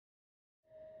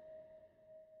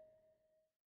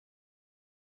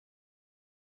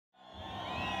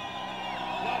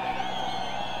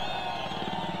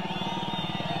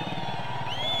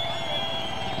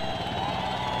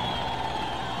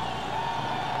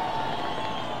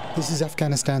This is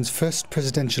Afghanistan's first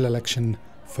presidential election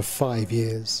for 5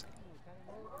 years.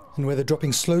 And whether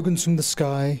dropping slogans from the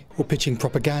sky or pitching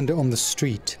propaganda on the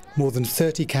street, more than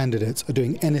 30 candidates are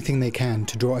doing anything they can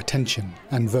to draw attention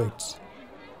and votes.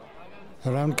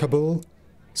 Around Kabul,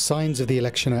 signs of the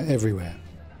election are everywhere.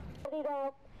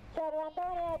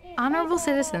 Honorable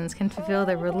citizens can fulfill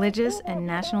their religious and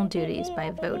national duties by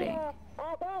voting.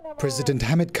 President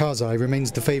Hamid Karzai remains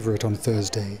the favorite on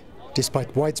Thursday,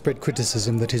 despite widespread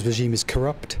criticism that his regime is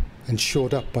corrupt and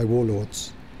shored up by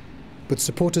warlords. But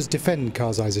supporters defend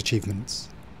Karzai's achievements.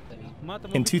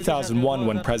 In 2001,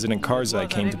 when President Karzai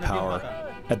came to power,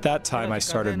 at that time I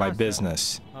started my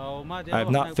business. I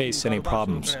have not faced any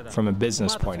problems from a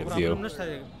business point of view.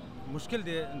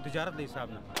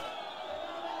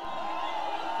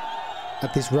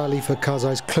 At this rally for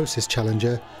Karzai's closest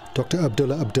challenger, Dr.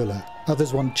 Abdullah,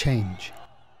 others want change.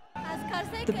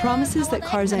 The promises that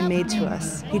Karzai made to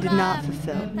us, he did not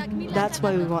fulfill. That's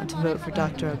why we want to vote for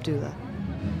Dr. Abdullah.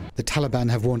 The Taliban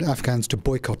have warned Afghans to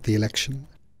boycott the election.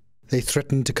 They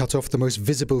threatened to cut off the most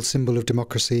visible symbol of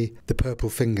democracy, the purple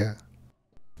finger.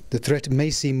 The threat may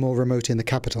seem more remote in the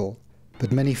capital,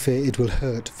 but many fear it will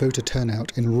hurt voter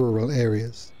turnout in rural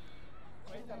areas.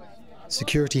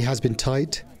 Security has been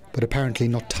tight, but apparently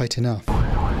not tight enough.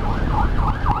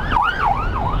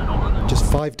 Just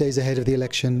 5 days ahead of the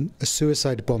election, a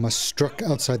suicide bomber struck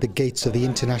outside the gates of the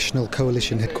International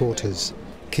Coalition headquarters,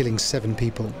 killing 7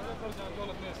 people.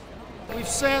 We've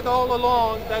said all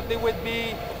along that there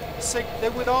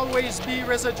would always be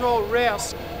residual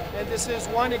risk, and this is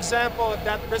one example of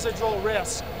that residual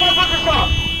risk.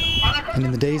 And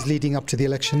in the days leading up to the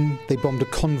election, they bombed a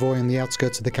convoy on the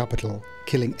outskirts of the capital,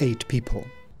 killing 8 people.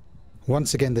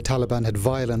 Once again, the Taliban had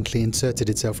violently inserted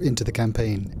itself into the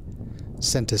campaign,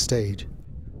 center stage.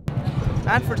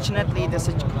 Unfortunately, the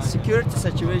security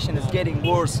situation is getting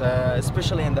worse,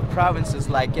 especially in the provinces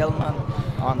like Helmand,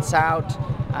 on south,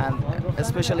 and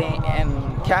especially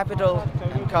in capital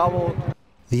and Kabul.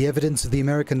 The evidence of the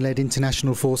American-led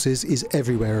international forces is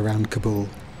everywhere around Kabul.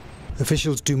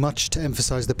 Officials do much to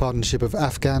emphasize the partnership of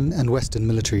Afghan and Western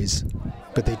militaries,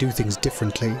 but they do things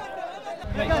differently.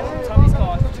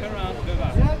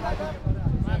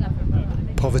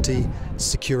 Poverty,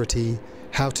 security,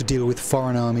 how to deal with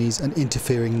foreign armies and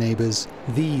interfering neighbors,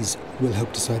 these will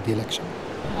help decide the election.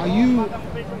 Are you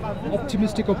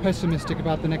optimistic or pessimistic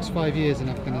about the next 5 years in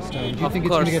Afghanistan? Do you think it's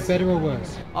going to get better or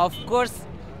worse? Of course,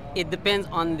 it depends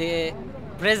on the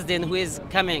president who is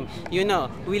coming. You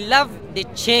know, we love the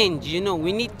change, you know,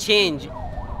 we need change.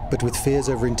 But with fears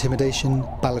over intimidation,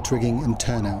 ballot rigging and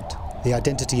turnout, the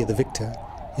identity of the victor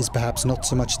is perhaps not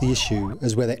so much the issue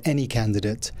as whether any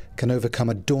candidate can overcome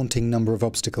a daunting number of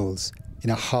obstacles in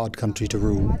a hard country to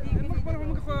rule.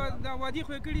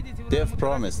 They have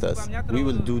promised us, we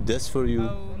will do this for you,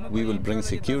 we will bring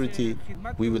security,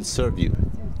 we will serve you.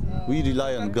 We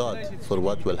rely on God for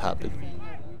what will happen.